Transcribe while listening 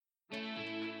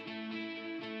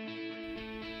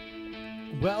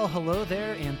Well, hello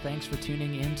there, and thanks for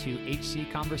tuning in to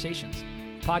HC Conversations,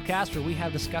 a podcast where we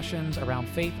have discussions around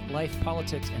faith, life,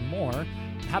 politics, and more,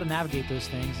 and how to navigate those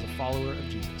things as a follower of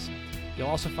Jesus. You'll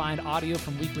also find audio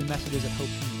from weekly messages at Hope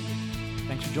Community.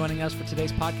 Thanks for joining us for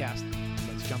today's podcast.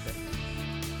 Let's jump in.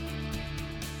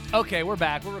 Okay, we're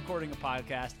back. We're recording a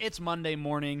podcast. It's Monday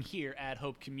morning here at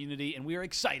Hope Community, and we are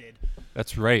excited.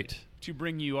 That's right. To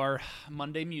bring you our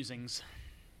Monday musings.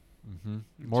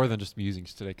 Mm-hmm. More than just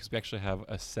musings today, because we actually have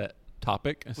a set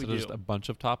topic instead of just a bunch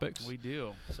of topics. We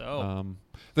do. So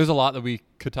there's a lot that we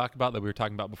could talk about that we were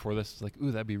talking about before this. It's like,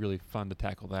 ooh, that'd be really fun to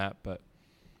tackle that, but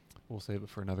we'll save it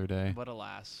for another day. But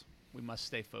alas, we must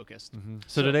stay focused. Mm-hmm.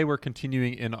 So today we're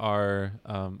continuing in our,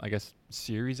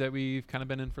 series that we've kind of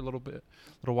been in for a little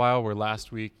while. Where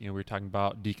last week, we were talking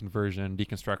about deconversion,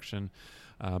 deconstruction.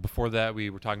 Before that,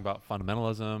 we were talking about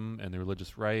fundamentalism and the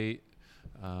religious right.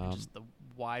 Just the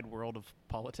wide world of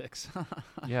politics.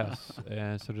 Yes.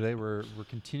 And so today we're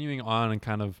continuing on and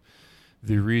kind of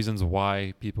the reasons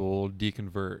why people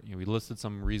deconvert. We listed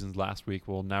some reasons last week.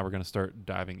 Well, now we're going to start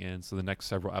diving in. So the next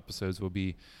several episodes will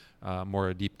be more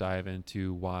a deep dive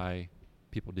into why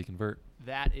people deconvert.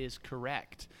 That is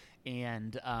correct.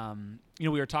 And, we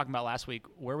were talking about last week,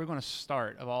 where are we going to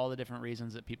start of all the different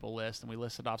reasons that people list? And we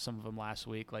listed off some of them last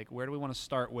week. Like, where do we want to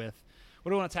start with? What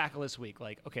do we want to tackle this week?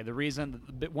 Like, okay,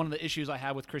 one of the issues I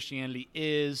have with Christianity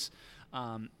is,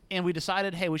 and we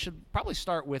decided, hey, we should probably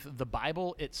start with the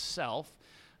Bible itself,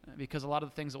 because a lot of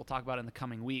the things that we'll talk about in the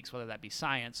coming weeks, whether that be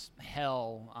science,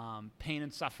 hell, pain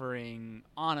and suffering,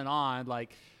 on,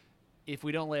 like, if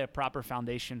we don't lay a proper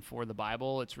foundation for the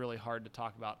Bible, it's really hard to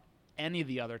talk about any of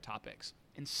the other topics.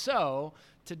 And so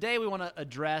today we want to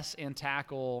address and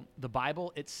tackle the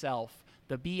Bible itself,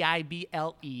 the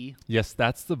Bible. Yes,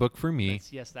 that's the book for me.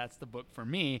 That's the book for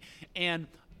me. And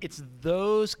it's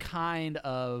those kind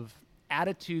of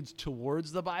attitudes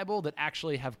towards the Bible that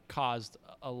actually have caused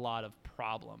a lot of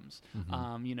problems.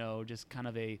 Mm-hmm. Just kind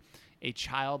of a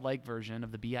childlike version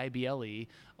of the Bible,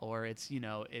 or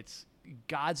it's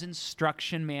God's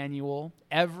instruction manual.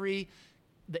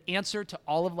 The answer to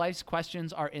all of life's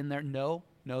questions are in there. No,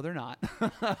 they're not.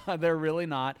 They're really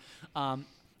not.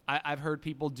 I've heard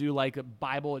people do like a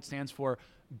Bible. It stands for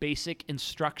basic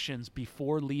instructions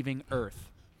before leaving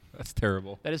Earth. That's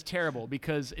terrible. That is terrible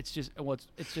because it's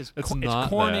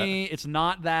corny. That. It's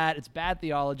not that. It's bad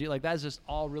theology. Like, that is just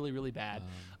all really, really bad.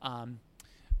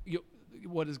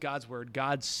 What is God's word?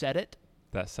 God said it.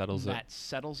 That settles it. That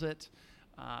settles it.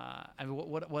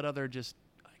 What other just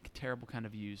terrible kind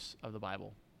of use of the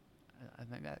Bible? I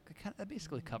think that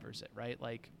basically covers it, right?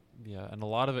 Like, yeah, and a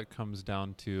lot of it comes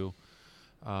down to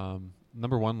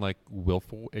number one, like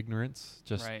willful ignorance.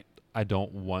 Just right. I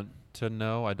don't want to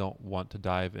know. I don't want to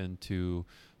dive into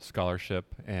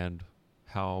scholarship and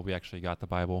how we actually got the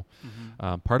Bible.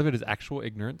 Mm-hmm. Part of it is actual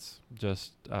ignorance,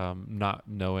 just not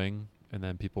knowing, and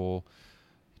then people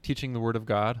teaching the Word of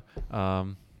God,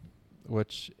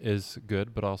 which is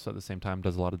good, but also at the same time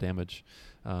does a lot of damage.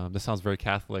 This sounds very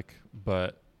Catholic,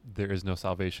 but there is no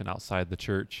salvation outside the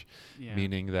church,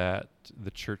 meaning that the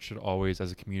church should always,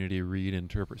 as a community, read and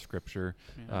interpret Scripture.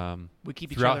 We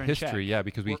keep each throughout other in history, check.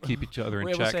 Because we keep each other in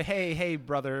we're check. We're able to say, hey,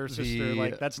 brother, sister,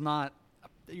 like, that's not,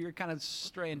 you're kind of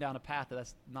straying down a path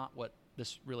that's not what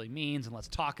this really means, and let's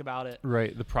talk about it.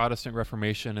 Right. The Protestant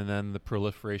Reformation and then the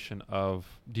proliferation of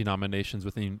denominations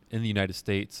in the United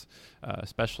States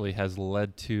especially has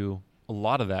led to a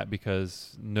lot of that,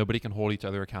 because nobody can hold each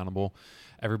other accountable.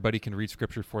 Everybody can read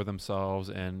Scripture for themselves,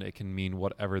 and it can mean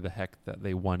whatever the heck that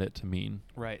they want it to mean.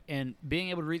 Right. And being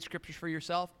able to read Scriptures for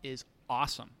yourself is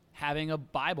awesome. Having a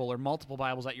Bible or multiple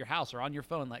Bibles at your house or on your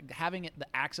phone, like having the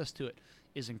access to it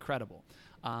is incredible.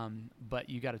 But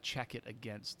you got to check it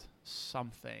against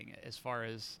something, as far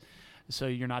as, so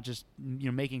you're not just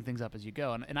making things up as you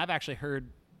go. And I've actually heard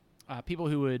people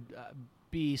who would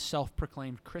be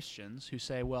self-proclaimed Christians who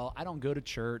say, well, I don't go to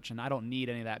church and I don't need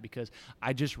any of that because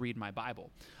I just read my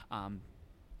Bible.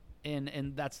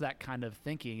 And that's that kind of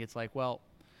thinking. It's like, well,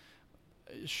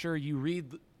 sure, you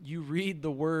read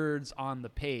the words on the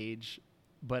page,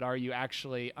 but are you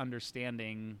actually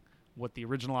understanding what the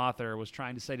original author was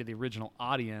trying to say to the original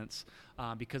audience?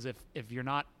 Because if you're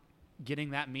not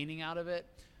getting that meaning out of it,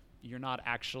 you're not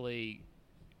actually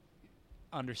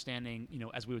understanding,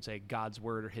 as we would say, God's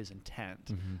word or his intent.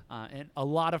 Mm-hmm. And a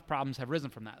lot of problems have risen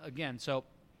from that. Again, so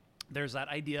there's that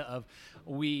idea of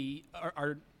we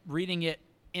are reading it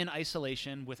in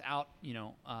isolation without,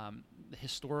 the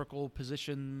historical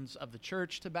positions of the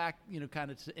church to back,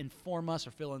 kind of to inform us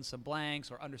or fill in some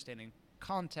blanks, or understanding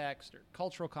context or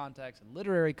cultural context and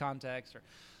literary context, or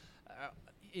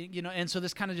And so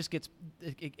this kind of just gets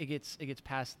it gets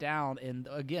passed down, and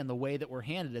again, the way that we're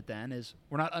handed it then is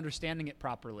we're not understanding it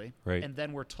properly, Right. and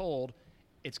then we're told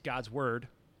it's God's word,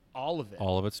 all of it.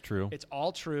 All of it's true. It's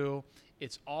all true.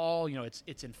 It's all,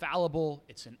 it's infallible.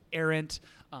 It's inerrant.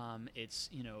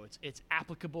 It's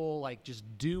applicable. Like, just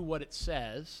do what it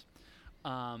says.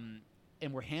 And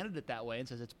we're handed it that way and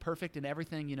says it's perfect in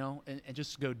everything, and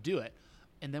just go do it.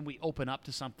 And then we open up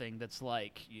to something that's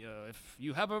like, if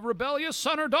you have a rebellious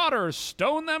son or daughter,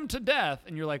 stone them to death.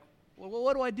 And you're like, well,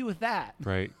 what do I do with that?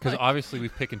 Right. Because Like- obviously we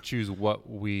pick and choose what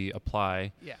we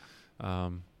apply. Yeah.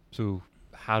 So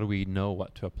how do we know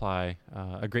what to apply?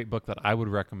 A great book that I would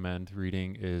recommend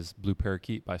reading is Blue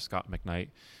Parakeet by Scott McKnight.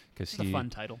 It's a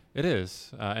fun title. It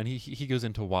is. And he goes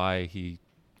into why he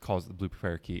calls it the Blue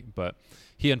Parakeet. But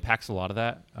he unpacks a lot of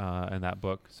that in that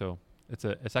book. So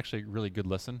it's actually a really good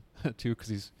listen, too,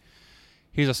 because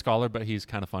he's a scholar, but he's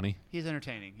kind of funny. He's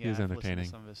entertaining. Yeah, He's I've listened to entertaining.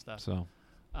 some of his stuff. So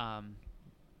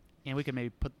And we could maybe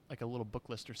put like a little book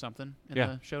list or something in Yeah.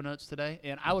 the show notes today.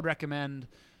 And I would recommend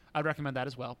that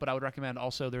as well. But I would recommend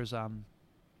also there's a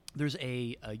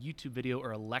YouTube video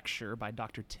or a lecture by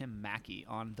Dr. Tim Mackey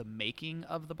on the making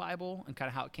of the Bible and kind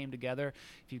of how it came together.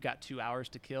 If you've got 2 hours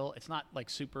to kill, it's not like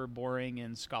super boring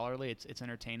and scholarly. It's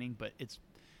entertaining, but it's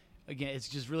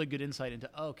just really good insight into,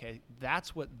 okay,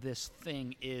 that's what this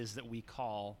thing is that we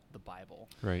call the Bible.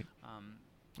 right.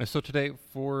 And so today,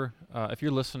 for if you're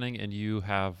listening and you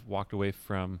have walked away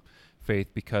from faith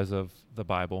because of the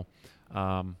Bible,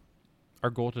 our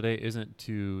goal today isn't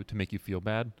to make you feel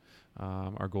bad.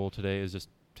 Our goal today is just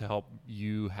to help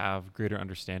you have greater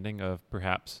understanding of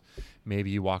perhaps maybe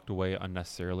you walked away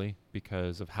unnecessarily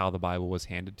because of how the Bible was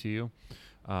handed to you.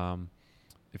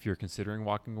 If you're considering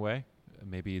walking away,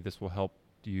 maybe this will help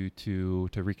you to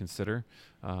reconsider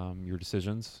your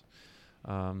decisions.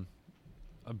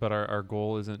 But our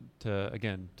goal isn't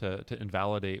to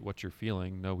invalidate what you're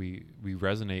feeling. No, we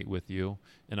resonate with you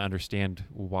and understand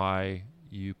why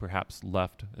you perhaps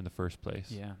left in the first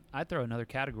place. Yeah, I'd throw another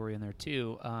category in there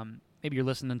too. Maybe you're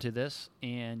listening to this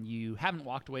and you haven't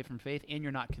walked away from faith and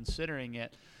you're not considering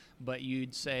it, but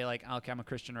you'd say like, okay, I'm a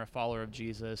Christian or a follower of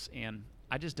Jesus, and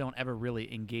I just don't ever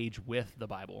really engage with the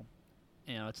Bible.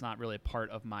 It's not really a part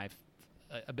of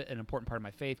an important part of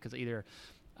my faith, because either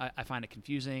I find it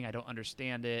confusing, I don't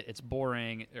understand it, it's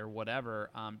boring, or whatever.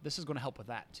 This is going to help with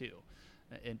that too,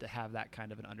 and to have that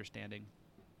kind of an understanding.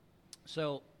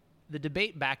 So the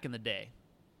debate back in the day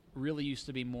really used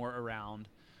to be more around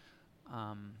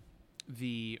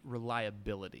the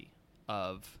reliability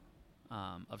of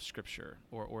Scripture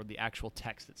or the actual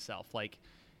text itself. Like,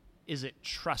 is it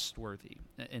trustworthy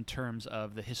in terms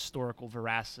of the historical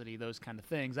veracity, those kind of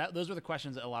things? Those were the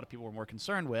questions that a lot of people were more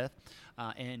concerned with.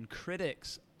 And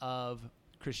critics of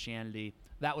Christianity,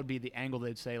 that would be the angle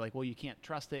they'd say, like, well, you can't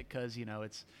trust it because,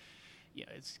 it's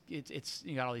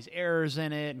you got all these errors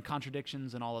in it and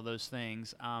contradictions and all of those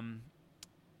things. And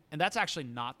that's actually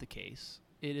not the case.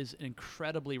 It is an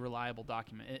incredibly reliable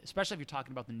document, especially if you're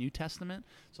talking about the New Testament.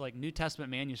 So like New Testament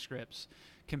manuscripts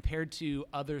compared to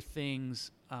other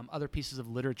things, other pieces of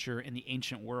literature in the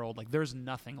ancient world, like there's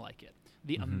nothing like it.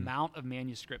 The amount of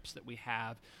manuscripts that we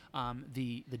have,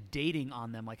 the dating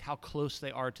on them, like how close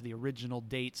they are to the original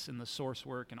dates in the source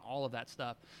work and all of that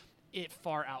stuff, it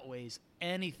far outweighs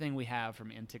anything we have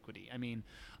from antiquity. I mean,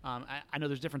 I know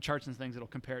there's different charts and things that'll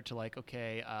compare it to like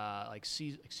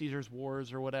Caesar's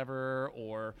Wars or whatever,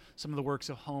 or some of the works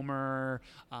of Homer,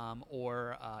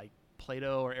 or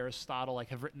Plato or Aristotle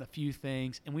have written a few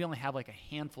things, and we only have like a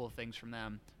handful of things from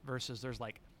them versus there's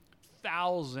like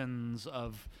thousands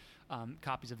of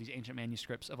copies of these ancient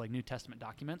manuscripts of like New Testament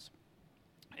documents.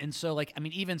 And so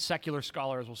even secular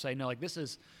scholars will say, no, like this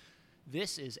is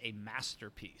a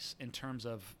masterpiece in terms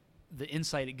of the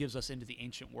insight it gives us into the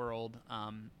ancient world,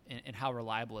 and how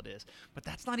reliable it is. But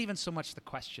that's not even so much the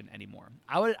question anymore.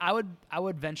 I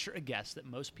would venture a guess that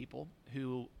most people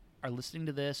who are listening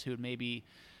to this, who would maybe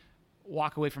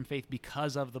walk away from faith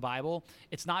because of the Bible,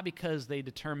 it's not because they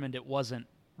determined it wasn't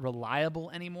reliable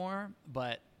anymore,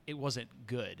 but it wasn't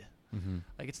good. Mm-hmm.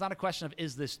 Like, it's not a question of,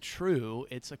 is this true?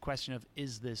 It's a question of,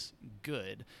 is this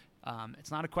good?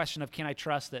 It's not a question of, can I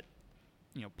trust that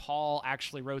Paul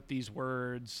actually wrote these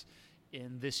words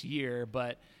in this year,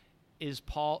 but is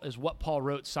what Paul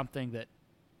wrote something that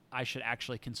I should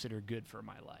actually consider good for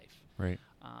my life? Right.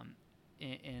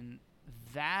 And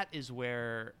that is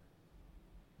where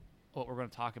what we're going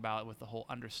to talk about with the whole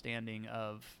understanding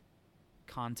of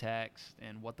context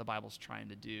and what the Bible's trying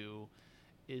to do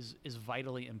is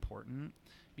vitally important,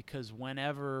 because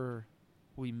whenever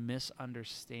we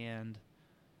misunderstand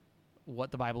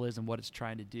what the Bible is and what it's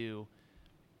trying to do,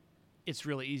 it's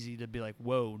really easy to be like,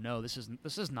 whoa, no, this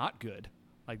is not good.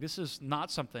 Like, this is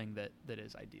not something that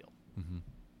is ideal. Mm-hmm.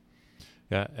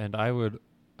 Yeah, and I would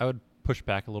push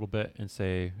back a little bit and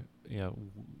say,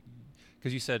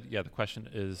 because you said, the question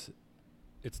is,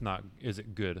 is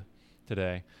it good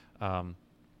today?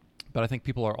 But I think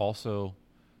people are also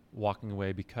walking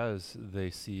away because they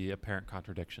see apparent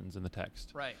contradictions in the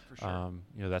text. Right, for sure.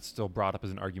 That's still brought up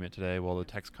as an argument today. Well, the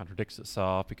text contradicts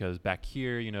itself because back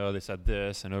here, they said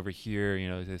this, and over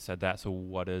here, they said that. So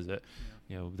what is it?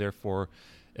 Yeah. Therefore,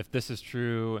 if this is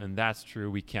true and that's true,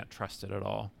 we can't trust it at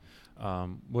all,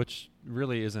 which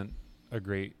really isn't a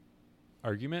great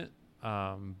argument,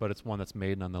 but it's one that's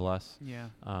made nonetheless. Yeah.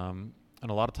 And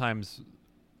a lot of times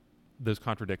those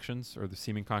contradictions or the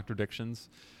seeming contradictions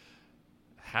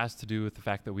has to do with the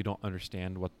fact that we don't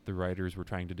understand what the writers were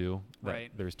trying to do. That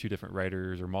right. There's two different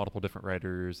writers or multiple different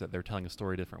writers, that they're telling a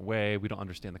story a different way. We don't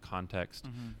understand the context.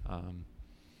 Mm-hmm.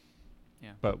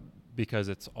 But because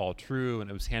it's all true and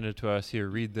it was handed to us, here,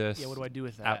 read this. Yeah, what do I do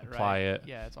with that? Apply it.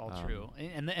 Yeah, it's all true.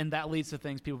 And that leads to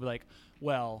things people be like,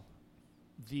 well,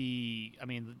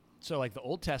 so like the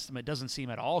Old Testament doesn't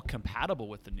seem at all compatible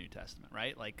with the New Testament,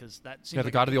 right? Like, because that seems the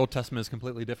God of the Old Testament is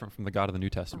completely different from the God of the New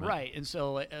Testament. Right. And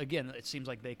so, again, it seems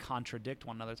like they contradict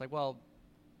one another. It's like, well,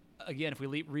 again, if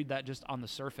we read that just on the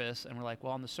surface and we're like,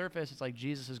 well, on the surface, it's like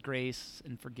Jesus' grace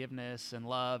and forgiveness and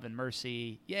love and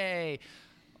mercy. Yay.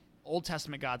 Old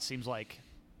Testament God seems like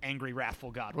angry,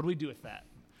 wrathful God. What do we do with that?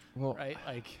 Well, right?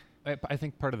 Like, I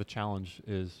think part of the challenge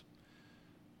is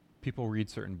people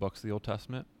read certain books of the Old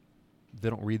Testament. They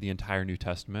don't read the entire New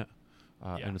Testament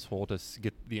in its whole to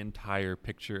get the entire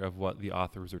picture of what the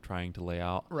authors are trying to lay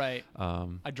out. Right.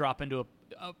 I drop into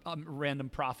a random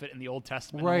prophet in the Old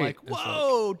Testament. Right. And I'm like,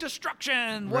 whoa,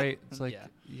 destruction. Right. What? It's like,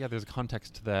 there's a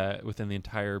context to that within the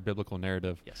entire biblical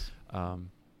narrative. Yes.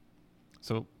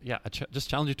 So, I just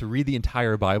challenge you to read the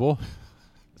entire Bible.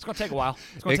 It's going to take a while.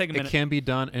 It's going to take a minute. It can be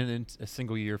done in a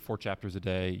single year, 4 chapters a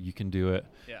day. You can do it.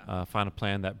 Yeah. Find a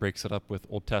plan that breaks it up with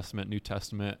Old Testament, New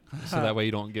Testament, so that way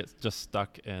you don't get just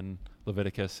stuck in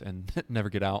Leviticus and never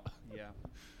get out. Yeah.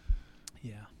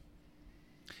 Yeah.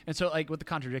 And so, like, with the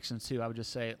contradictions, too, I would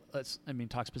just say,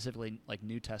 talk specifically, like,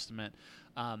 New Testament,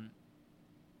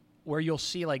 where you'll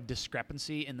see, like,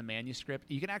 discrepancy in the manuscript.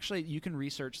 You can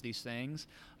research these things,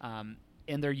 and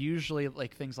they're usually,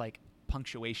 like, things like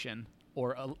punctuation,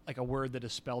 or a word that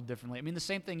is spelled differently. I mean, the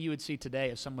same thing you would see today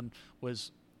if someone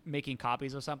was making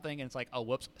copies of something and it's like, oh,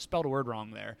 whoops, spelled a word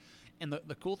wrong there. And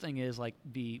the cool thing is, like,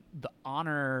 the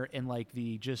honor and, like,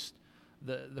 the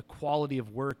quality of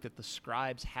work that the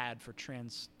scribes had for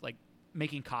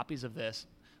making copies of this.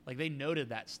 Like, they noted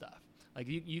that stuff. Like,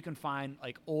 you can find,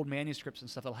 like, old manuscripts and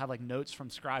stuff that'll have, like, notes from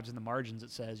scribes in the margins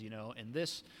that says, in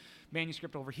this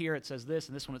manuscript over here it says this,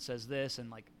 and this one it says this, and,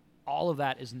 like, all of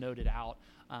that is noted out.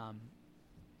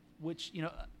 Which,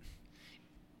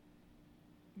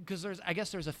 because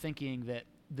there's a thinking that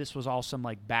this was all some,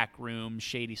 like, backroom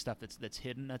shady stuff that's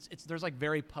hidden. There's, like,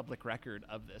 very public record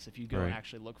of this if you go and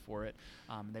actually look for it.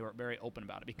 They were very open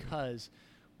about it because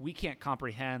we can't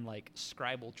comprehend, like,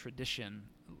 scribal tradition,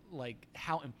 like,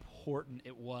 how important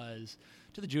it was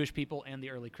to the Jewish people and the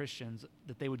early Christians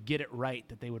that they would get it right,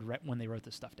 that they would when they wrote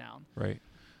this stuff down. Right.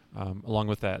 Along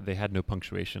with that, they had no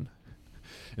punctuation.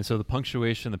 And so the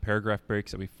punctuation, the paragraph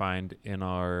breaks that we find in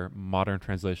our modern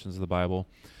translations of the Bible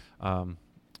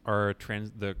are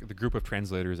the group of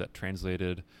translators that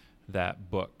translated that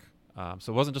book.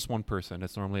 So it wasn't just one person.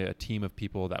 It's normally a team of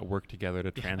people that work together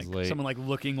to translate. Like someone, like,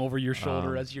 looking over your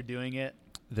shoulder as you're doing it.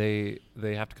 They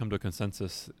have to come to a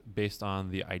consensus based on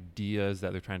the ideas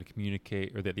that they're trying to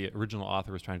communicate, or that the original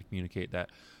author was trying to communicate, that,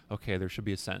 okay, there should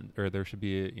be a sentence, or there should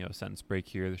be a sentence break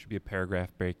here, there should be a paragraph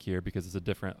break here, because it's a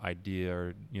different idea,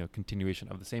 or continuation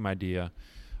of the same idea.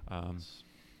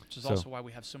 Which is also why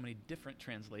we have so many different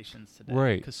translations today.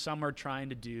 Right. Because some are trying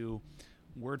to do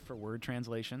word-for-word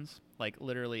translations, like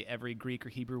literally every Greek or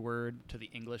Hebrew word to the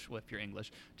English, well, if you're English,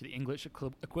 to the English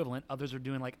equivalent. Others are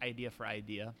doing, like, idea for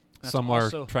idea. Some are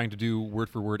trying to do word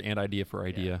for word and idea for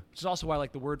idea. Yeah. Which is also why,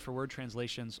 like, the word-for-word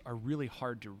translations are really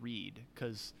hard to read,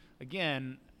 because,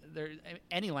 again,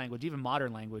 any language, even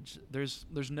modern language, there's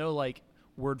no, like,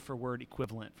 word-for-word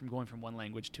equivalent from going from one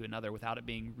language to another without it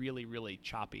being really, really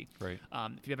choppy. Right.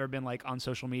 If you've ever been, like, on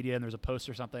social media and there's a post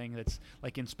or something that's,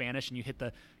 like, in Spanish and you hit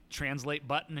the translate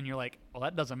button and you're like, well,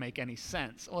 that doesn't make any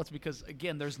sense. Well, it's because,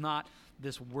 again, there's not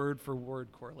this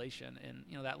word-for-word correlation, and,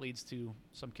 that leads to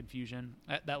some confusion.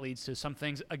 That leads to some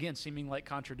things, again, seeming like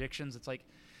contradictions. It's like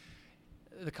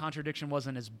the contradiction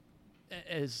wasn't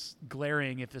as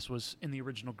glaring if this was in the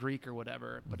original Greek or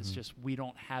whatever, but it's just we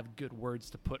don't have good words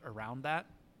to put around that.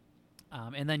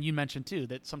 And then you mentioned too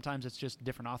that sometimes it's just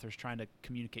different authors trying to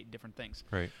communicate different things.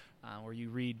 Right. Where you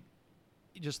read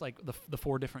just like the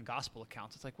 4 different gospel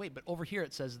accounts. It's like, wait, but over here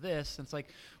it says this. And it's like,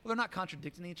 well, they're not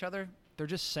contradicting each other. They're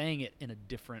just saying it in a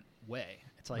different way.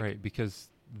 It's like, right, because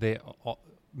they all,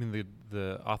 I mean,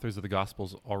 the authors of the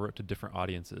Gospels all wrote to different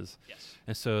audiences. yes,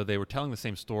 And so they were telling the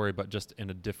same story, but just in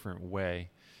a different way.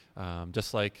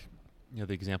 Just like,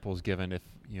 the example was given if,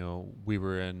 we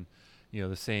were in, we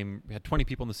had 20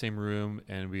 people in the same room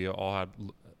and we all had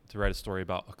to write a story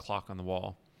about a clock on the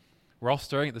wall. We're all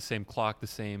staring at the same clock, the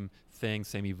same thing,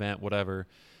 same event, whatever,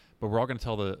 but we're all going to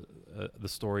tell the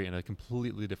story in a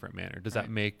completely different manner. Does that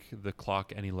make the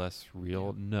clock any less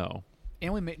real? Yeah. No.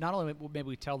 And we not only maybe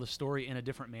we tell the story in a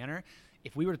different manner,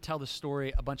 if we were to tell the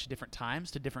story a bunch of different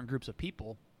times to different groups of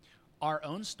people, our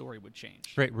own story would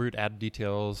change. Right, we would add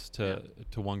details to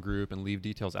one group and leave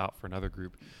details out for another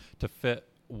group to fit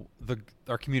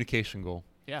our communication goal.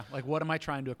 Yeah, like what am I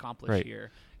trying to accomplish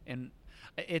here? And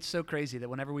it's so crazy that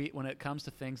when it comes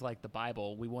to things like the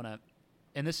Bible, we want to,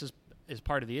 and this is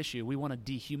part of the issue, we want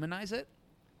to dehumanize it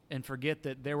and forget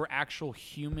that there were actual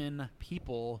human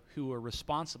people who were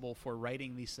responsible for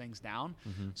writing these things down.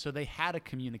 Mm-hmm. So they had a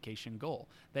communication goal.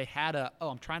 They had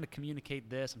I'm trying to communicate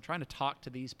this. I'm trying to talk to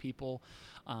these people.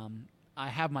 I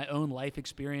have my own life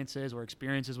experiences or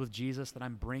experiences with Jesus that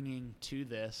I'm bringing to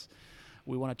this.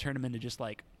 We want to turn them into just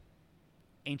like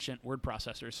ancient word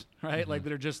processors, right? Mm-hmm. Like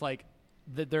they're just like,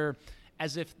 that they're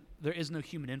as if there is no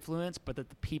human influence, but that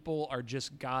the people are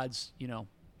just God's,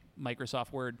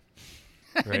 Microsoft Word.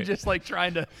 Right. And just like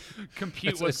trying to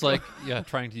compute it's like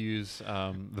trying to use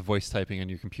the voice typing on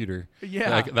your computer. Yeah.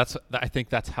 Like I think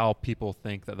that's how people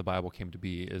think that the Bible came to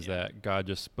be, is that God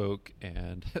just spoke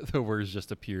and the words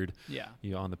just appeared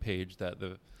on the page, that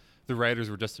the writers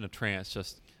were just in a trance,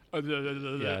 just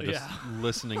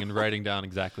listening and writing down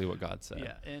exactly what God said.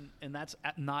 Yeah, and that's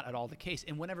not at all the case.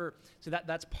 And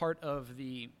that's part of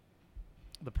the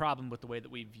problem with the way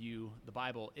that we view the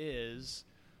Bible is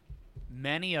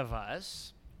many of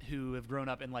us who have grown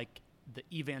up in like the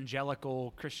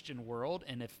evangelical Christian world,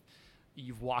 and if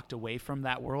you've walked away from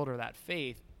that world or that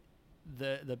faith,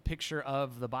 the picture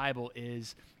of the Bible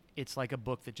is it's like a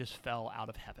book that just fell out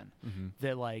of heaven. Mm-hmm.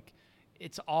 That like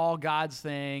it's all God's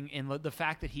thing, and the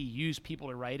fact that he used people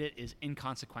to write it is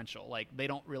inconsequential. Like they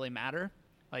don't really matter.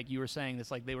 Like you were saying,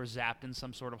 it's like they were zapped in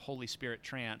some sort of Holy Spirit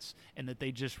trance, and that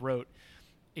they just wrote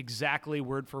exactly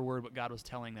word for word what God was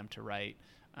telling them to write.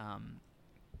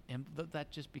 And that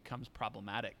just becomes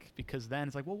problematic, because then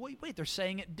it's like, well, wait, they're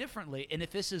saying it differently. And if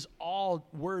this is all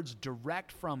words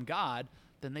direct from God,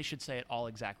 then they should say it all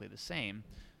exactly the same.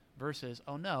 Versus,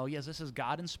 oh no, yes, this is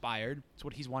God inspired. It's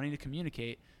what he's wanting to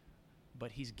communicate,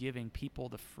 but he's giving people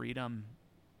the freedom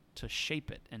to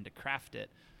shape it and to craft it.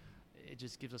 It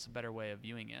just gives us a better way of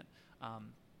viewing it.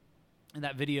 In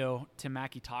that video, Tim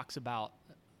Mackey talks about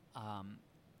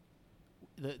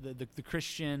the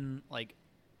Christian like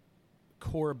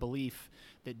core belief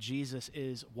that Jesus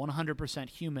is 100%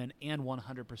 human and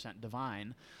 100%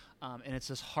 divine, and it's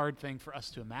this hard thing for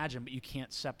us to imagine, but you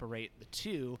can't separate the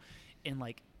two. And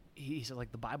like he said,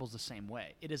 like the Bible's the same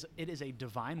way. It is a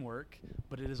divine work,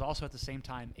 but it is also at the same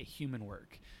time a human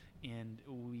work, and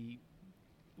we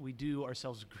do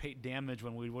ourselves great damage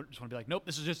when we just want to be like, nope,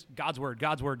 this is just God's word,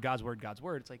 God's word, God's word, God's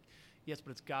word. It's like, yes, but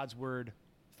it's God's word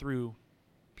through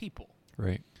people.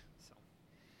 Right. So.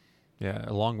 Yeah.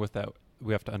 Along with that,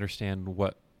 we have to understand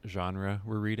what genre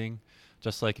we're reading.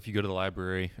 Just like if you go to the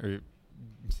library or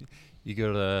you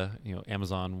go to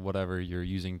Amazon, whatever you're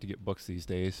using to get books these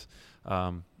days,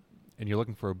 and you're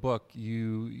looking for a book,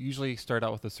 you usually start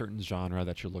out with a certain genre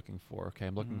that you're looking for. Okay,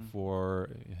 I'm looking for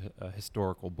a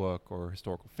historical book or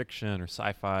historical fiction or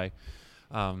sci-fi,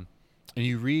 and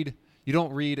you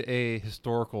don't read a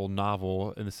historical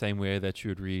novel in the same way that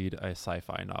you would read a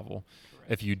sci-fi novel.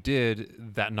 Correct. If you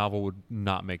did, that novel would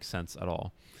not make sense at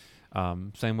all.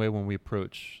 Same way when we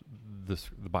approach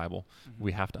the Bible,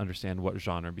 we have to understand what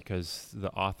genre, because the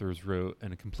authors wrote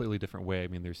in a completely different way. I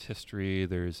mean, there's history,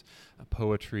 there's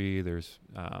poetry, there's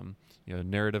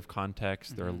narrative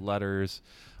context, there are letters,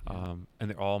 and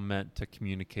they're all meant to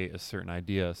communicate a certain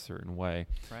idea a certain way.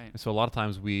 Right. And so a lot of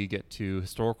times we get to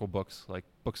historical books, like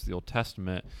books of the Old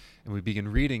Testament, and we begin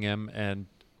reading them, and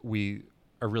we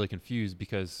are really confused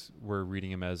because we're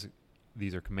reading them as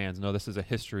these are commands. No, this is a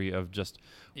history of just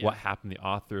what happened. The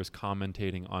author is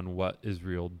commentating on what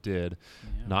Israel did,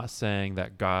 not saying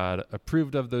that God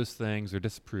approved of those things or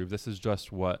disapproved. This is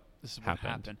just what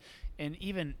happened. And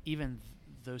even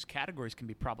those categories can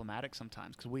be problematic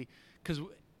sometimes, because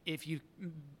if you've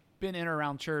been in or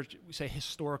around church, we say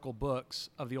historical books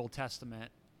of the Old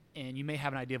Testament, and you may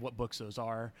have an idea of what books those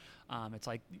are. It's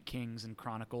like Kings and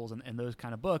Chronicles and those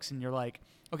kind of books, and you're like,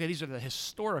 okay, these are the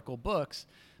historical books,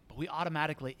 but we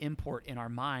automatically import in our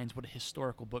minds what a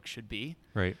historical book should be.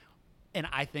 Right. And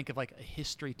I think of like a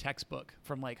history textbook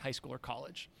from like high school or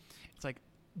college. It's like,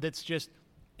 it's just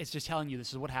telling you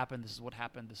this is what happened, this is what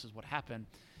happened, this is what happened.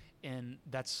 And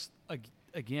that's,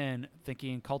 again,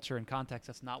 thinking in culture and context,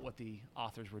 that's not what the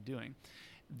authors were doing.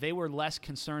 They were less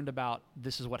concerned about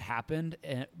this is what happened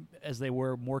as they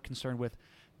were more concerned with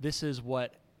this is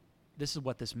what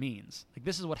this means. Like,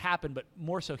 this is what happened, but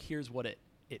more so here's what it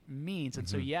means. And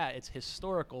so, yeah, it's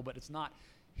historical, but it's not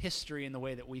history in the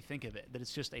way that we think of it, that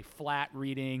it's just a flat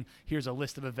reading. Here's a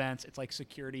list of events. It's like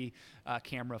security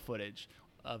camera footage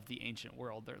of the ancient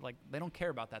world. They're like, they don't care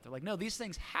about that. They're like, no, these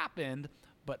things happened,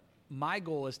 but my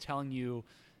goal is telling you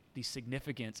the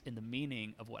significance and the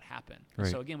meaning of what happened. Right.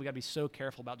 So again, we got to be so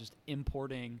careful about just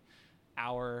importing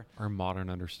our modern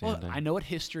understanding. Well, I know what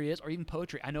history is, or even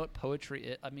poetry. I know what poetry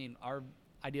is. I mean, our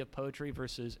idea of poetry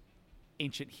versus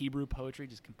ancient Hebrew poetry,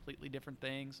 just completely different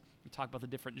things. We talk about the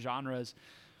different genres.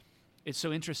 It's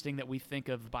so interesting that we think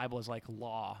of the Bible as like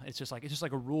law. It's just like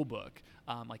a rule book,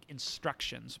 like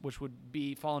instructions, which would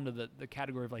fall into the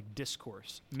category of like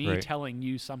discourse, me Right. telling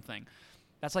you something.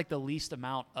 That's like the least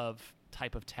amount of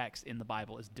type of text in the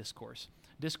Bible is discourse.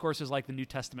 Discourse is like the New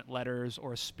Testament letters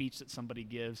or a speech that somebody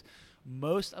gives.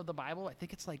 Most of the Bible, I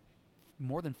think it's like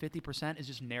more than 50% is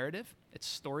just narrative. It's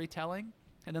storytelling.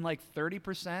 And then like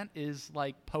 30% is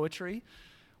like poetry,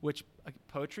 which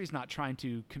poetry is not trying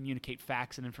to communicate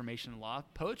facts and information and law.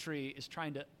 Poetry is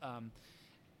trying to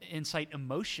incite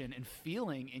emotion and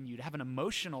feeling in you, to have an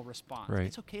emotional response. Right.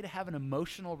 It's okay to have an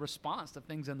emotional response to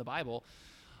things in the Bible.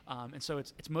 And so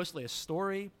it's mostly a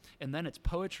story, and then it's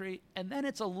poetry, and then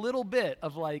it's a little bit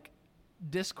of like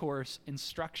discourse,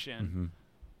 instruction.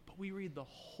 But we read the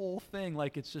whole thing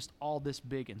like it's just all this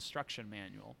big instruction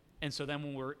manual. And so then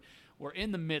when we're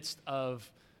in the midst of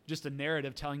just a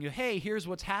narrative telling you, hey, here's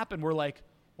what's happened, we're like,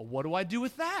 well, what do I do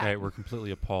with that? Right, we're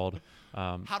completely appalled.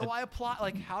 How do I apply?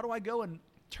 Like, how do I go and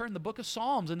turn the book of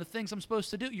Psalms into things I'm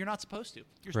supposed to do? You're not supposed to.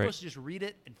 You're Right. supposed to just read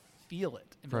it and feel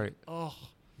it. And be Right. like, oh.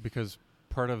 Because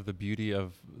part of the beauty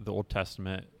of the Old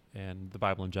Testament and the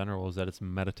Bible in general is that it's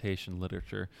meditation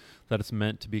literature, that it's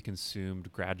meant to be consumed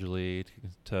gradually,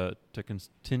 to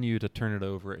continue to turn it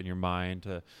over in your mind,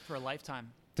 For a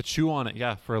lifetime. to chew on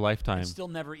it, for a lifetime. And still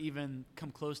never even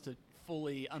come close to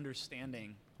fully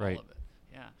understanding Right. all of it.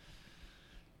 Yeah.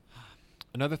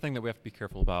 Another thing that we have to be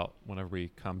careful about whenever we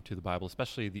come to the Bible,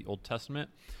 especially the Old Testament,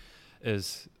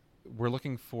 is we're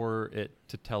looking for it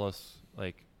to tell us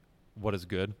like what is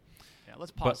good. Yeah,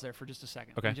 let's pause there for just a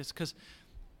second. Okay. Just because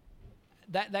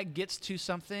that gets to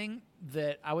something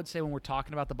that I would say when we're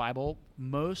talking about the Bible,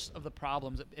 most of the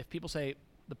problems, if people say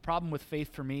the problem with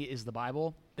faith for me is the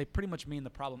Bible, they pretty much mean the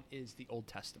problem is the Old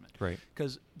Testament. Right.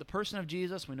 Because the person of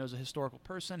Jesus, we know is a historical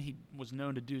person. He was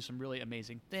known to do some really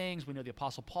amazing things. We know the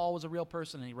Apostle Paul was a real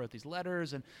person, and he wrote these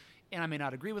letters. And I may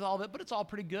not agree with all of it, but it's all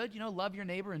pretty good. You know, love your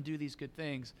neighbor and do these good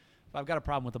things. If I've got a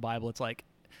problem with the Bible, it's like,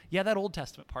 yeah, that Old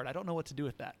Testament part, I don't know what to do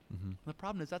with that. The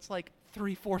problem is that's like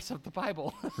 3/4 of the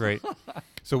Bible. Right.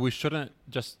 So we shouldn't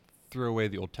just throw away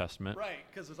the Old Testament. Right,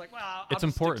 because it's like, well, I'll It's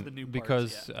just stick to important the new parts,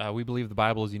 because yeah. we believe the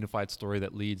Bible is a unified story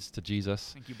that leads to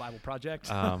Jesus. Thank you, Bible Project.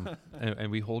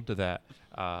 And we hold to that.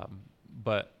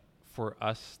 But for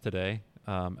us today,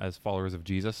 as followers of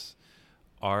Jesus,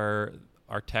 our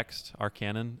text, our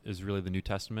canon, is really the New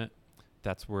Testament.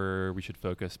 That's where we should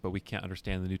focus. But we can't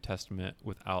understand the New Testament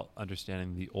without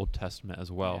understanding the Old Testament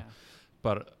as well. Yeah.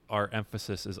 But our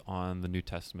emphasis is on the New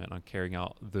Testament, on carrying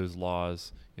out those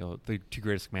laws. You know, the two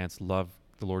greatest commands: love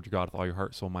the Lord your God with all your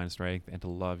heart, soul, mind, and strength, and to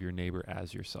love your neighbor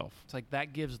as yourself. It's like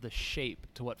that gives the shape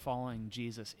to what following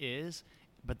Jesus is,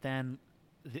 but then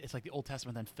it's like the Old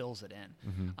Testament then fills it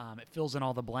in. It fills in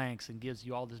all the blanks and gives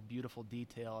you all this beautiful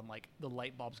detail, and like the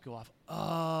light bulbs go off.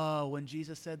 Oh, when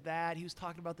Jesus said that, he was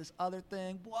talking about this other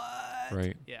thing. What?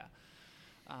 Right. Yeah.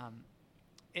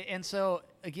 And so,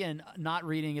 again, not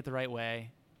reading it the right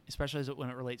way, especially when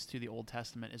it relates to the Old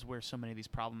Testament, is where so many of these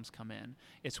problems come in.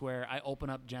 It's where I open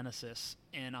up Genesis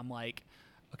and I'm like,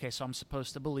 okay, so I'm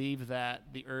supposed to believe that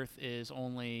the earth is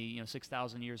only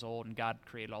 6,000 years old and God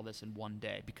created all this in one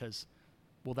day because,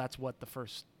 well, that's what the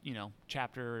first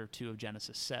chapter or 2 of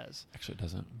Genesis says. Actually, it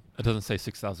doesn't. It doesn't say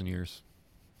 6,000 years.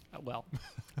 Well,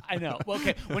 I know. Well,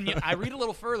 okay, when I read a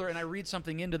little further and I read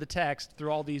something into the text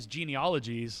through all these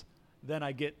genealogies, then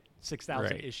I get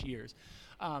 6,000-ish years.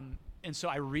 And so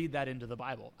I read that into the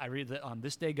Bible. I read that on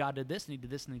this day God did this, and he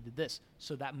did this, and he did this.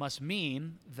 So that must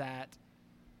mean that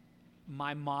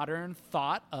my modern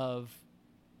thought of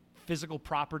physical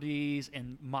properties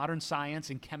and modern science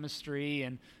and chemistry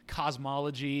and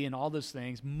cosmology and all those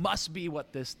things must be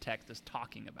what this text is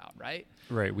talking about, right?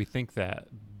 Right. We think that,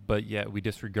 but yet we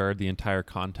disregard the entire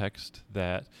context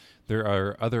that there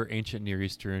are other ancient Near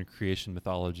Eastern creation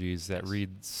mythologies that read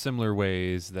similar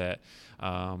ways, that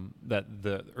that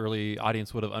the early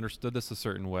audience would have understood this a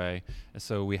certain way. And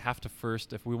so we have to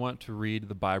first, if we want to read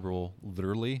the Bible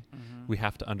literally, we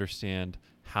have to understand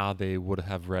how they would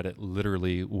have read it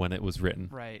literally when it was written.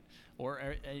 Right. Or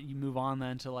you move on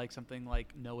then to like something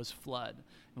like Noah's flood.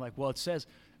 And like, well, it says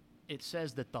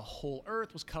that the whole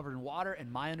earth was covered in water,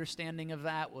 and my understanding of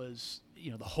that was,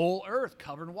 the whole earth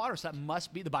covered in water. So that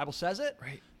must be, the Bible says it.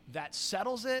 Right. That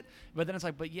settles it. But then it's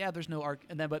like, but yeah, there's no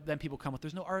but then people come with,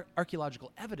 there's no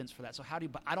archaeological evidence for that. So how do you?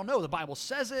 But I don't know. The Bible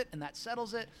says it, and that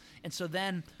settles it. And so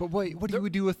then, but what do you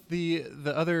do with the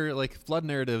other like flood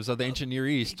narratives of the ancient Near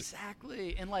East?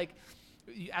 Exactly. And like,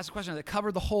 you ask a question that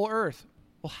covered the whole earth.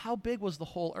 Well, how big was the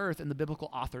whole earth in the biblical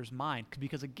author's mind?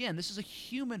 Because again, this is a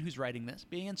human who's writing this,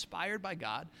 being inspired by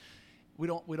God. We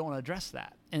don't want to address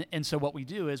that. And so what we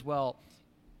do is, well,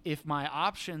 if my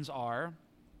options are,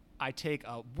 I take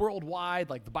a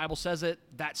worldwide, like the Bible says it,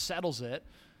 that settles it.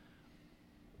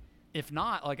 If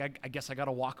not, like I guess I got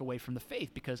to walk away from the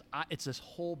faith, because it's this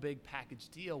whole big package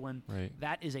deal when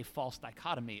that is a false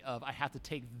dichotomy of I have to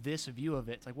take this view of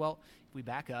it. It's like, well, if we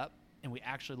back up and we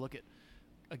actually look at,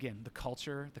 again, the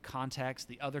culture, the context,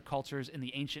 the other cultures in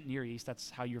the ancient Near East, that's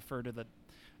how you refer to the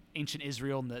ancient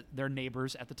Israel and their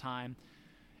neighbors at the time,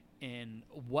 and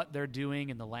what they're doing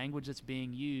and the language that's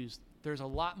being used, there's a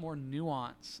lot more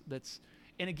nuance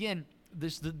and again, the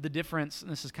difference,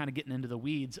 and this is kind of getting into the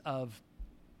weeds of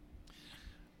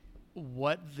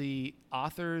what the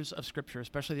authors of Scripture,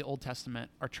 especially the Old Testament,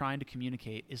 are trying to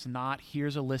communicate is not,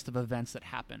 here's a list of events that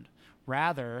happened.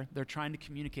 Rather, they're trying to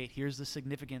communicate, here's the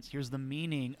significance, here's the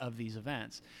meaning of these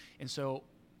events. And so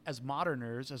as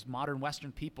moderners, as modern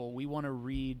Western people, we want to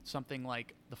read something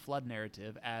like the flood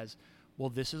narrative as, well,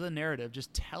 this is a narrative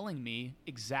just telling me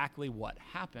exactly what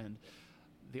happened.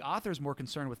 The author is more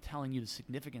concerned with telling you the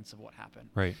significance of what happened.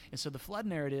 Right. And so the flood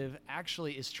narrative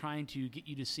actually is trying to get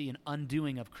you to see an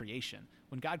undoing of creation.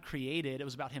 When God created, it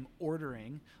was about him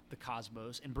ordering the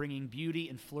cosmos and bringing beauty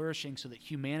and flourishing so that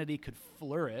humanity could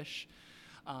flourish.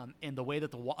 And the way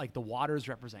that the waters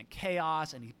represent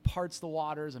chaos, and he parts the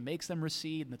waters and makes them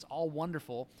recede, and it's all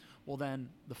wonderful. Well, then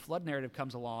the flood narrative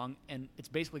comes along, and it's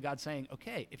basically God saying,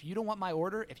 okay, if you don't want my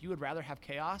order, if you would rather have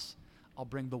chaos, I'll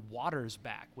bring the waters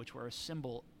back, which were a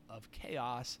symbol of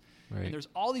chaos. Right. And there's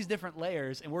all these different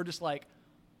layers, and we're just like,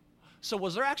 so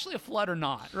was there actually a flood or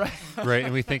not? Right. Right.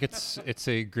 And we think it's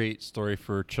a great story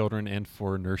for children and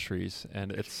for nurseries,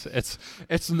 and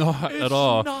it's not at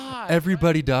all. Not,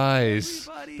 Everybody right? dies.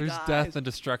 Everybody There's dies. death and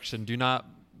destruction. Do not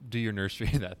do your nursery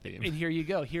in that theme. And here you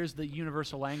go. Here's the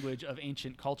universal language of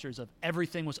ancient cultures of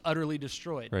everything was utterly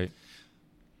destroyed. Right.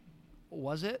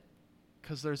 Was it?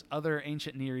 Because there's other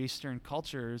ancient Near Eastern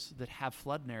cultures that have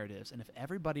flood narratives, and if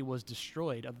everybody was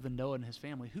destroyed other than Noah and his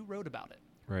family, who wrote about it?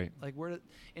 Right. Like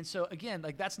and so again,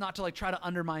 like that's not to like try to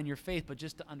undermine your faith, but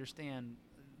just to understand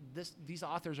these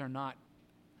authors are not,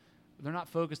 they're not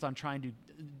focused on trying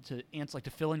to answer, like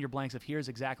to fill in your blanks of here's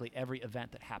exactly every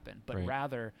event that happened, but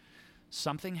rather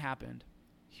something happened,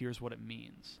 here's what it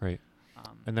means. Right.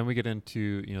 And then we get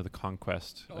into the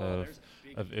conquest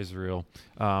of Israel.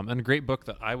 And a great book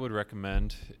that I would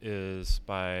recommend is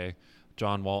by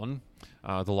John Walton,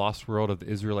 The Lost World of the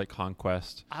Israelite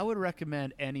Conquest. I would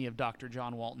recommend any of Dr.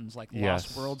 John Walton's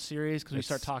Lost World series, because we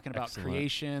start talking about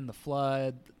creation, the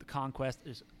flood, the conquest.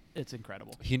 It's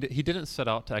incredible. He didn't set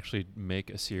out to actually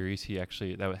make a series.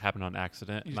 That happened on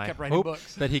accident. He just and kept I writing hope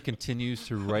books. that he continues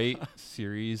to write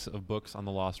series of books on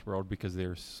the Lost World, because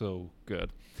they're so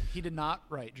good. He did not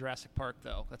write Jurassic Park,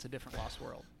 though. That's a different Lost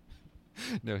World.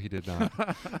 No, he did not.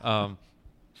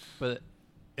 But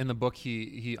in the book,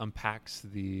 he unpacks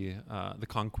the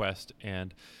conquest,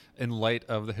 and in light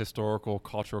of the historical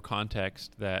cultural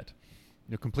context that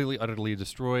completely utterly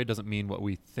destroyed doesn't mean what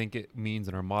we think it means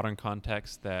in our modern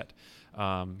context. That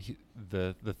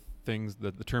the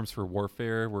terms for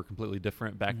warfare were completely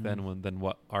different back then than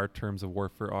what our terms of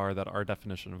warfare are. That our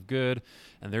definition of good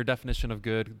and their definition of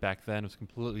good back then was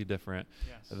completely different.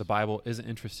 Yes. The Bible isn't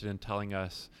interested in telling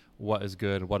us what is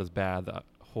good and what is bad. The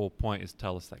whole point is to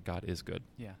tell us that God is good.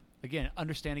 Yeah. Again,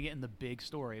 understanding it in the big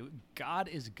story. God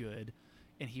is good,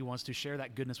 and he wants to share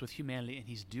that goodness with humanity, and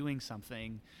he's doing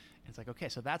something. And it's like, okay,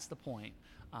 so that's the point.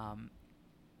 And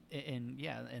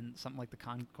something like the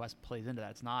conquest plays into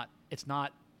that. It's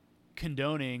not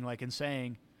condoning and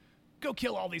saying, go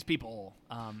kill all these people.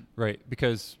 Right,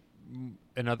 because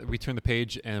we turn the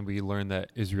page and we learn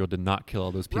that Israel did not kill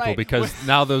all those people Right. because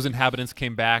now those inhabitants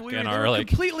came back and they are were like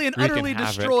completely and wreaking utterly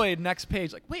havoc. destroyed. Next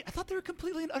page, like, wait, I thought they were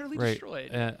completely and utterly Right.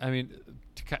 destroyed. I mean,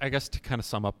 I guess to kind of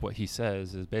sum up what he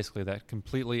says is basically that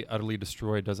completely, utterly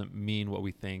destroyed doesn't mean what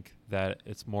we think, that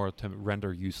it's more to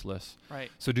render useless. Right.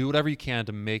 So do whatever you can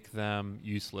to make them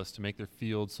useless, to make their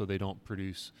fields so they don't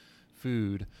produce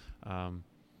food,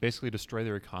 basically destroy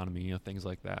their economy, things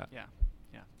like that. Yeah.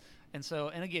 And so,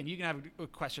 and again, you can have a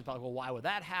question about, well, why would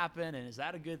that happen? And is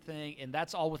that a good thing? And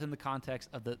that's all within the context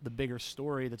of the bigger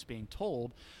story that's being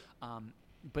told.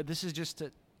 But this is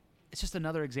it's just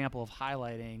another example of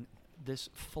highlighting this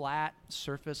flat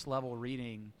surface level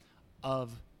reading of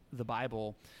the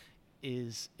Bible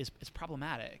is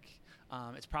problematic.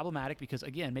 It's problematic because,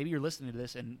 again, maybe you're listening to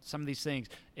this and some of these things,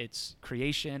 it's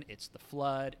creation, it's the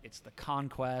flood, it's the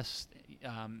conquest,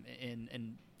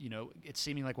 and it's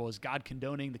seeming like, well, is God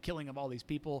condoning the killing of all these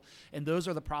people? And those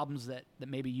are the problems that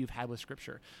maybe you've had with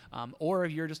Scripture. Or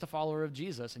if you're just a follower of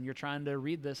Jesus and you're trying to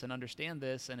read this and understand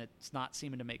this and it's not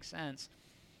seeming to make sense,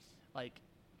 like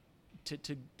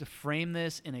to frame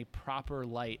this in a proper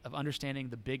light of understanding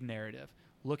the big narrative,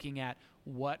 looking at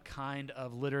what kind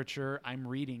of literature I'm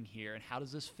reading here and how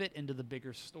does this fit into the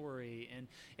bigger story,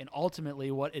 and ultimately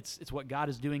what it's what God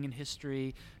is doing in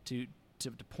history to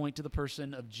point to the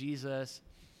person of Jesus.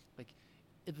 Like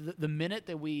the minute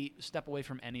that we step away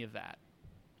from any of that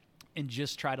and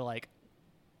just try to like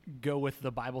go with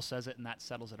the Bible says it and that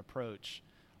settles it approach,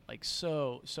 like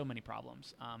so many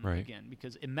problems. Right. Again,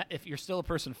 because if you're still a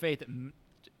person of faith, it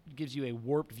gives you a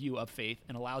warped view of faith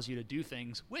and allows you to do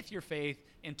things with your faith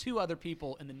and to other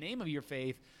people in the name of your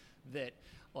faith that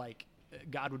like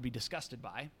God would be disgusted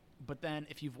by. But then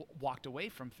if you've walked away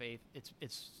from faith,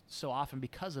 it's so often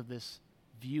because of this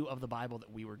view of the Bible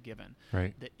that we were given.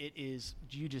 Right. That it is,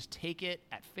 you just take it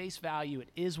at face value. It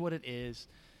is what it is.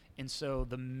 And so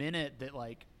the minute that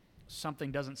like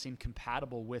something doesn't seem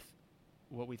compatible with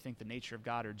what we think the nature of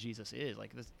God or Jesus is,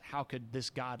 like this, how could this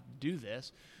God do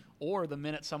this? Or the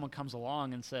minute someone comes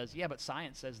along and says, yeah, but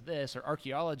science says this, or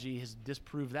archaeology has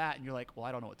disproved that, and you're like, well,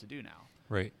 I don't know what to do now.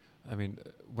 Right. I mean,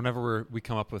 whenever we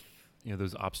come up with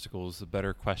those obstacles, the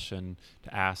better question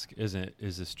to ask isn't,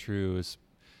 is this true? Is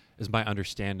my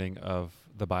understanding of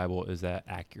the Bible, is that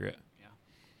accurate?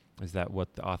 Yeah. Is that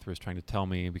what the author is trying to tell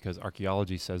me? Because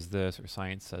archaeology says this or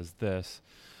science says this.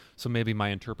 So maybe my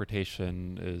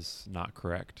interpretation is not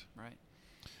correct. Right.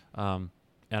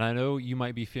 And I know you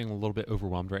might be feeling a little bit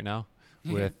overwhelmed right now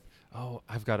with,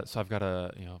 I've got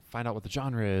to find out what the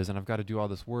genre is, and I've got to do all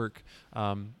this work.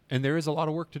 And there is a lot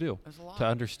of work to do to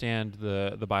understand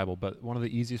the Bible. But one of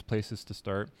the easiest places to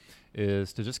start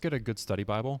is to just get a good study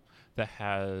Bible that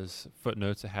has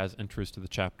footnotes, that has intros to the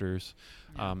chapters.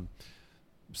 Yeah.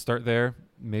 Start there.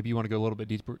 Maybe you want to go a little bit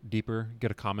deeper,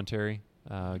 get a commentary.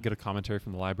 Get a commentary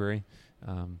from the library,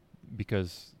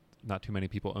 because not too many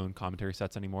people own commentary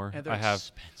sets anymore. And I have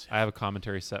expensive. I have a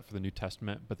commentary set for the New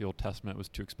Testament, but the Old Testament was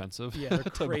too expensive. Yeah, they're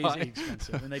crazy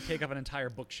expensive, and they take up an entire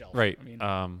bookshelf. Right. I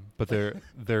mean, but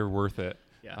they're worth it.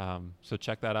 Yeah. So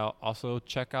check that out. Also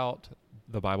check out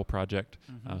the Bible Project.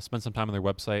 Mm-hmm. Spend some time on their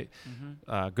website.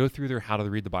 Mm-hmm. Go through their How to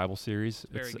Read the Bible series.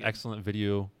 It's good. an excellent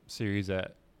video series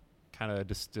that kind of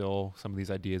distill some of these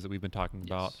ideas that we've been talking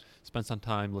about. Spend some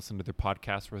time listening to their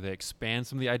podcast where they expand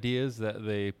some of the ideas that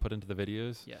they put into the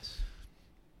videos. Yes.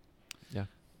 Yeah.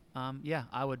 Yeah,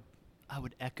 I would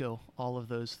echo all of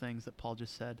those things that Paul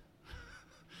just said.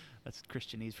 That's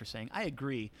Christianese for saying I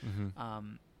agree.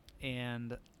 Mm-hmm.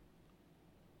 And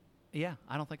yeah,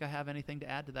 I don't think I have anything to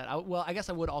add to that. I guess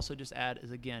I would also just add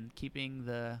is, again, keeping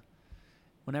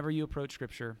whenever you approach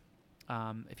Scripture,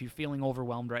 if you're feeling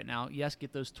overwhelmed right now, yes,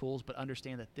 get those tools, but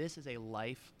understand that this is a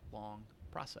lifelong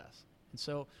process. And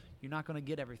so you're not going to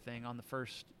get everything on the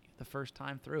first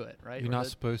time through it, right? You're not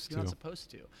supposed to. You're not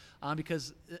supposed to.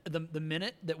 Because the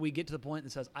minute that we get to the point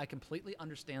that says, I completely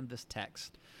understand this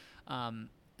text,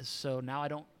 so now I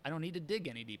don't need to dig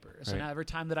any deeper. So now every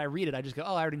time that I read it, I just go,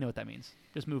 oh, I already know what that means.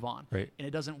 Just move on. Right. And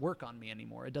it doesn't work on me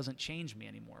anymore. It doesn't change me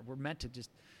anymore. We're meant to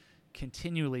just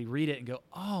continually read it and go,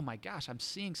 oh my gosh, I'm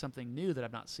seeing something new that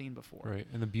I've not seen before. Right.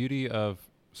 And the beauty of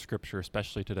Scripture,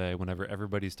 especially today, whenever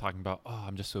everybody's talking about, oh,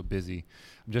 I'm just so busy.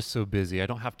 I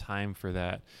don't have time for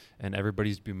that. And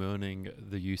everybody's bemoaning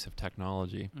the use of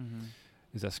technology. Mm-hmm.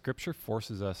 Is that Scripture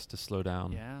forces us to slow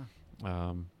down.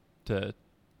 Yeah.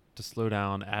 To slow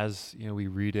down as we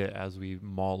read it, as we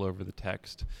mull over the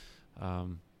text.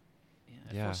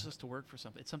 It forces us to work for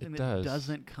something. It's something that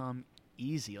doesn't come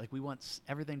easy. Like we want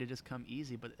everything to just come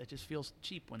easy, but it just feels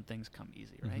cheap when things come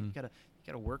easy, right? Mm-hmm. You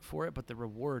gotta work for it, but the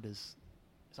reward is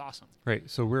is awesome. Right.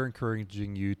 So we're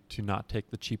encouraging you to not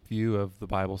take the cheap view of the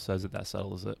Bible says that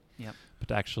settles it. Yep. But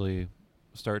to actually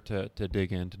start to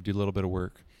dig in, to do a little bit of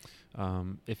work.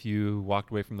 If you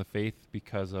walked away from the faith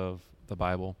because of the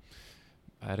Bible,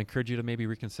 I'd encourage you to maybe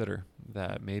reconsider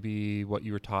that. Maybe what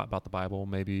you were taught about the Bible,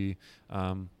 maybe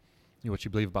what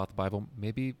you believe about the Bible,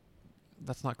 maybe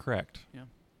that's not correct. Yeah.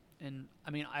 And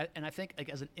I think like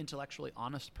as an intellectually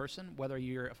honest person, whether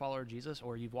you're a follower of Jesus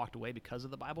or you've walked away because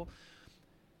of the Bible,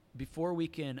 before we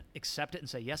can accept it and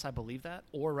say, yes, I believe that,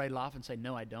 or write it off and say,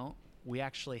 no, I don't, we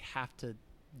actually have to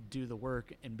do the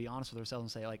work and be honest with ourselves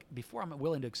and say, like, before I'm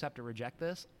willing to accept or reject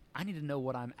this, I need to know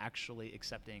what I'm actually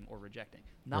accepting or rejecting.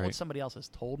 Not what somebody else has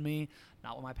told me,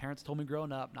 not what my parents told me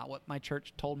growing up, not what my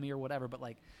church told me or whatever, but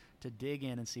like to dig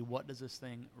in and see what does this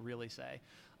thing really say,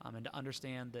 and to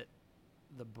understand that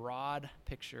the broad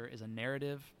picture is a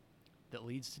narrative that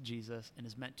leads to Jesus and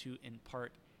is meant to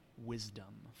impart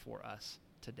wisdom for us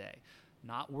today.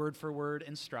 Not word for word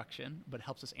instruction, but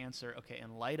helps us answer, okay,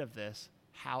 in light of this,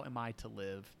 how am I to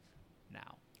live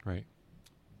now? Right.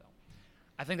 So,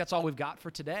 I think that's all we've got for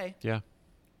today. Yeah.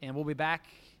 And we'll be back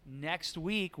next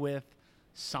week with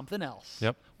something else.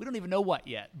 Yep. We don't even know what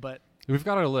yet, but we've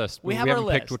got our list. We have haven't our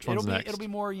list. picked which one's next. It'll be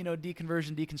more,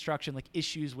 deconversion, deconstruction, like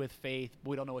issues with faith.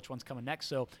 We don't know which one's coming next,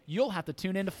 so you'll have to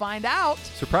tune in to find out.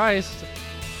 Surprise.